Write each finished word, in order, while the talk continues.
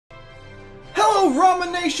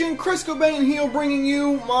Ramen Nation, Chris Cobain here, bringing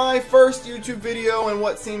you my first YouTube video in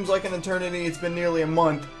what seems like an eternity. It's been nearly a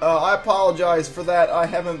month. I apologize for that. I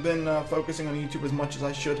haven't been focusing on YouTube as much as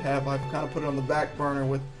I should have. I've kind of put it on the back burner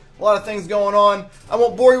with a lot of things going on. I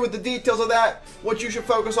won't bore you with the details of that. What you should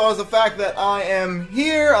focus on is the fact that I am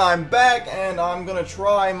here, I'm back, and I'm going to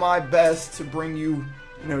try my best to bring you,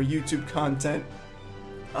 YouTube content.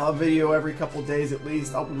 Video every couple days at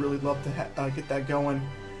least. I would really love to get that going.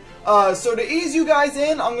 So to ease you guys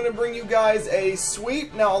in, I'm going to bring you guys a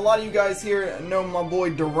sweep. Now, a lot of you guys here know my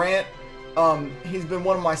boy Durant. He's been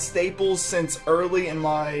one of my staples since early in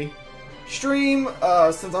my stream,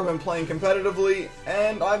 since I've been playing competitively,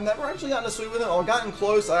 and I've never actually gotten a sweep with him. I've gotten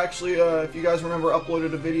close. I actually, if you guys remember,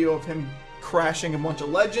 uploaded a video of him crashing a bunch of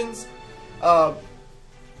legends.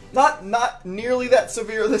 Not nearly that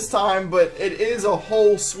severe this time, but it is a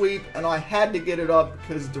whole sweep, and I had to get it up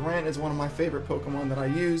because Durant is one of my favorite Pokemon that I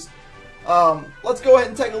use. Let's go ahead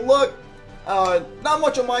and take a look. Not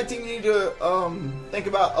much on my team you need to think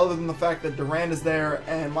about other than the fact that Durant is there,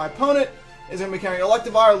 and my opponent is going to be carrying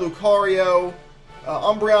Electivire, Lucario,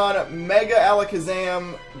 Umbreon, Mega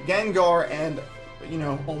Alakazam, Gengar, and,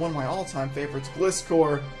 one of my all-time favorites,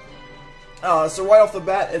 Gliscor. So right off the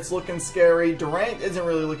bat, it's looking scary. Durant isn't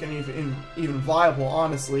really looking even viable,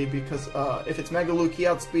 honestly, because if it's Mega Luke, he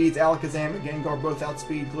outspeeds Alakazam and Gengar, both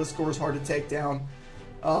outspeed. Gliscor is hard to take down.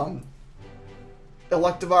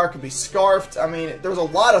 Electivire could be scarfed. I mean, there's a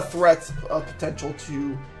lot of threats potential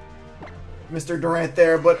to Mr. Durant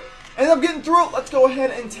there, but ended up getting through it. Let's go ahead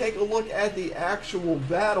and take a look at the actual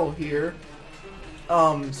battle here.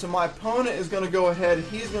 So my opponent is going to go ahead.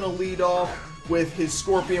 He's going to lead off with his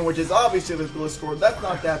Scorpion, which is obviously the Gliscor. That's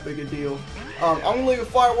not that big a deal. I'm going to leave with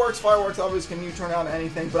Fireworks. Fireworks obviously can U-turn out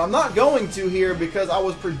anything, but I'm not going to here because I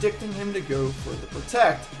was predicting him to go for the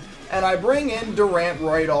Protect. And I bring in Durant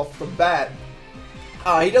right off the bat.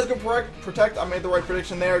 He does go Protect. I made the right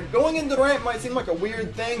prediction there. Going into Durant might seem like a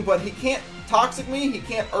weird thing, but he can't Toxic me. He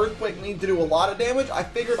can't Earthquake me to do a lot of damage. I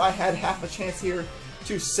figured I had half a chance here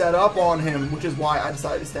to set up on him, which is why I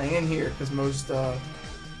decided to stay in here, because most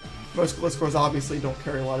Gliscors obviously don't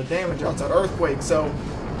carry a lot of damage outside Earthquake, so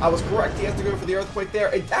I was correct. He has to go for the Earthquake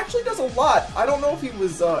there. It actually does a lot. I don't know if he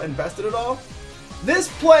was invested at all. This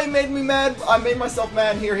play made me mad. I made myself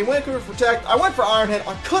mad here. He went for Protect. I went for Iron Head.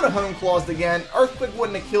 I could have Home Clawed again. Earthquake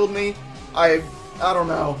wouldn't have killed me. I don't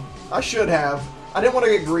know. I should have. I didn't want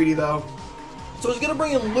to get greedy, though. So he's going to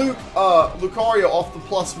bring in Lucario off the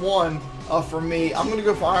 +1 for me. I'm going to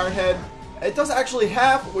go for Iron Head. It does actually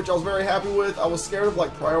half, which I was very happy with. I was scared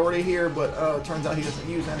of priority here, but it turns out he doesn't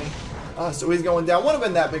use any. So he's going down. Wouldn't have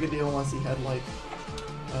been that big a deal unless he had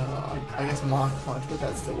I guess Mach Punch, but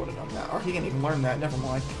that still would have done that. Or he can't even learn that. Never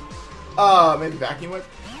mind. Maybe Vacuum Whip.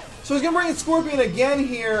 So he's gonna bring in Scorpion again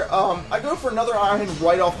here. I go for another Iron Hand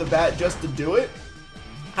right off the bat just to do it.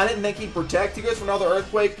 I didn't think he'd Protect. He goes for another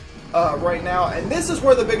Earthquake right now, and this is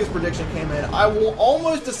where the biggest prediction came in. I will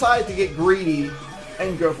almost decide to get greedy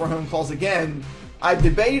and go for Home Claws again. I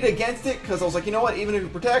debated against it because I was like, you know what, even if he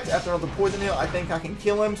protects after another Poison Heal, I think I can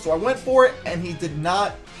kill him. So I went for it, and he did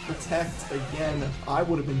not Protect again. I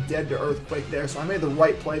would have been dead to Earthquake there, so I made the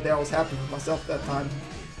right play there. I was happy with myself that time.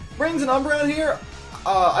 Brings an Umbreon here.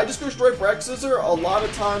 I just go straight for X-Scissor. A lot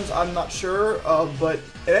of times, I'm not sure, but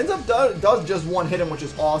it ends up does just one hit him, which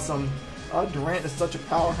is awesome. Durant is such a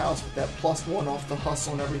powerhouse with that +1 off the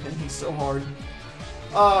hustle and everything. He's so hard.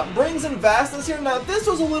 Brings in Vastness here. Now, this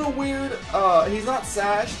was a little weird. He's not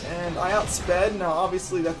sashed, and I outsped. Now,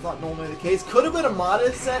 obviously, that's not normally the case. Could have been a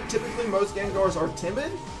modest set. Typically, most Gengars are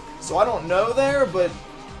timid, so I don't know there, but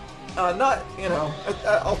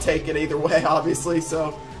I'll take it either way, obviously.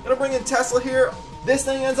 So, gonna bring in Tesla here. This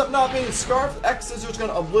thing ends up not being Scarfed. X-Scissor's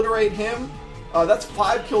gonna obliterate him. That's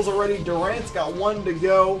 5 kills already. Durant's got 1 to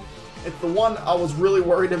go. It's the one I was really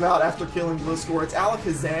worried about after killing Gliscor. It's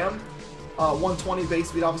Alakazam. 120 base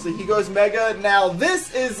speed, obviously. He goes Mega. Now,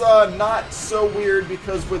 this is not so weird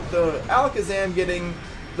because with the Alakazam getting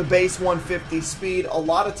the base 150 speed, a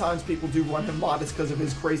lot of times people do run him modest because of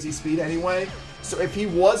his crazy speed anyway. So if he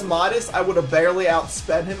was modest, I would have barely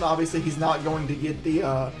outsped him. Obviously, he's not going to get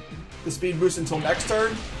the speed boost until next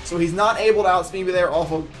turn. So he's not able to outspeed me there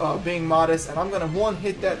off of being modest. And I'm going to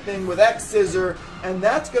one-hit that thing with X-Scissor, and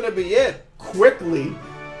that's going to be it quickly.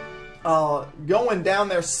 Going down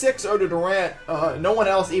there 6-0 to Durant. No one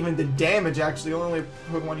else even did damage, actually. The only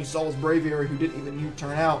Pokemon you saw was Braviary, who didn't even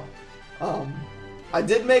U-turn out. I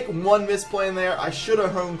did make one misplay in there. I should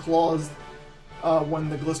have Home Claws when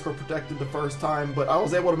the Gliscor protected the first time, but I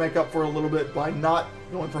was able to make up for it a little bit by not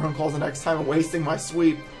going for Home Claws the next time and wasting my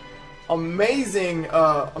sweep. Amazing,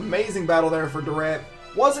 amazing battle there for Durant.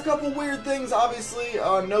 Was a couple weird things, obviously.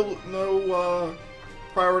 No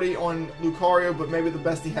priority on Lucario, but maybe the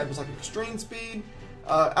best he had was like extreme speed.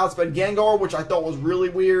 Outsped Gengar, which I thought was really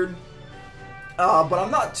weird. But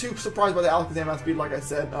I'm not too surprised by the Alakazam outspeed, like I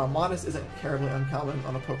said. Modest isn't terribly uncommon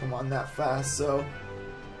on a Pokemon that fast, so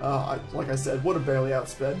like I said, would have barely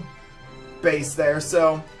outsped base there.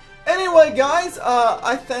 So anyway, guys,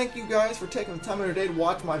 I thank you guys for taking the time of your day to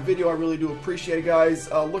watch my video. I really do appreciate it, guys.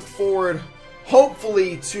 Look forward,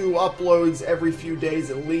 hopefully, to uploads every few days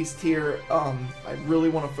at least here. I really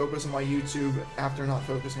want to focus on my YouTube after not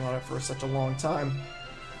focusing on it for such a long time.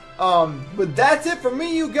 But that's it for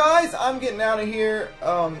me, you guys. I'm getting out of here.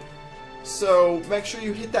 So make sure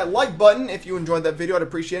you hit that like button if you enjoyed that video. I'd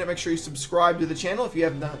appreciate it. Make sure you subscribe to the channel if you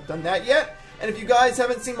have not done that yet. And if you guys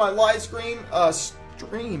haven't seen my live stream, I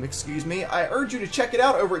urge you to check it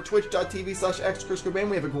out over at twitch.tv/xChrisCobain.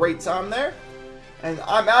 We have a great time there. And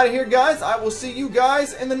I'm out of here, guys. I will see you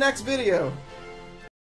guys in the next video.